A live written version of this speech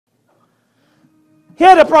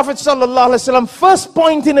Here the Prophet ﷺ, first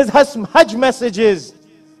point in his Hajj message is,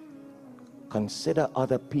 consider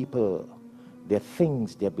other people, their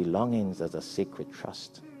things, their belongings as a sacred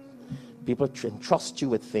trust. People entrust you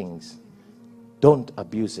with things. Don't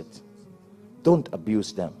abuse it. Don't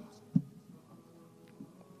abuse them.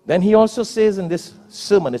 Then he also says in this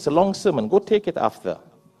sermon, it's a long sermon, go take it after.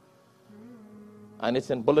 And it's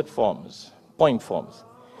in bullet forms, point forms.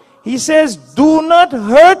 He says, do not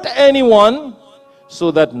hurt anyone so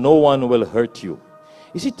that no one will hurt you.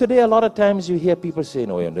 You see, today a lot of times you hear people saying,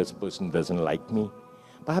 oh, yeah, this person doesn't like me.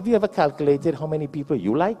 But have you ever calculated how many people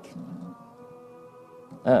you like?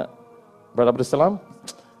 Brother Abdul Salam?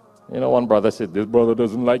 You know, one brother said, this brother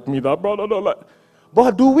doesn't like me, that brother don't like.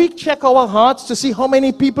 But do we check our hearts to see how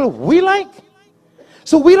many people we like?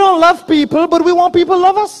 So we don't love people, but we want people to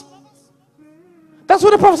love us. That's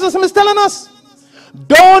what the Prophet is telling us.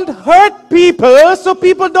 Don't hurt people so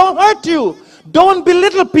people don't hurt you. Don't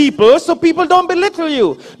belittle people so people don't belittle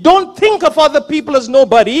you. Don't think of other people as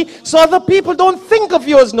nobody so other people don't think of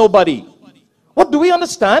you as nobody. What, do we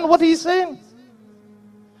understand what he's saying?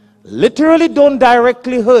 Literally, don't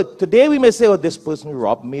directly hurt. Today we may say, oh, this person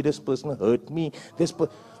robbed me, this person hurt me,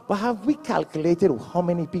 but have we calculated how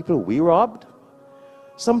many people we robbed?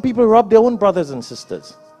 Some people rob their own brothers and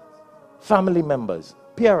sisters, family members,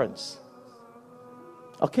 parents.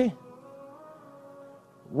 Okay?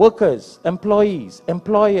 Workers, employees,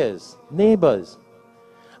 employers, neighbors.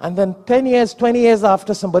 And then 10 years, 20 years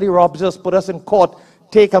after, somebody robs us, put us in court,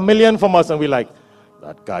 take $1 million from us, and we're like,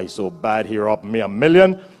 that guy's so bad, he robbed me $1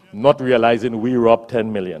 million, not realizing we robbed 10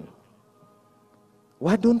 million.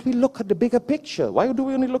 Why don't we look at the bigger picture? Why do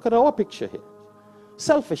we only look at our picture here?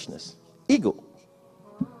 Selfishness, ego.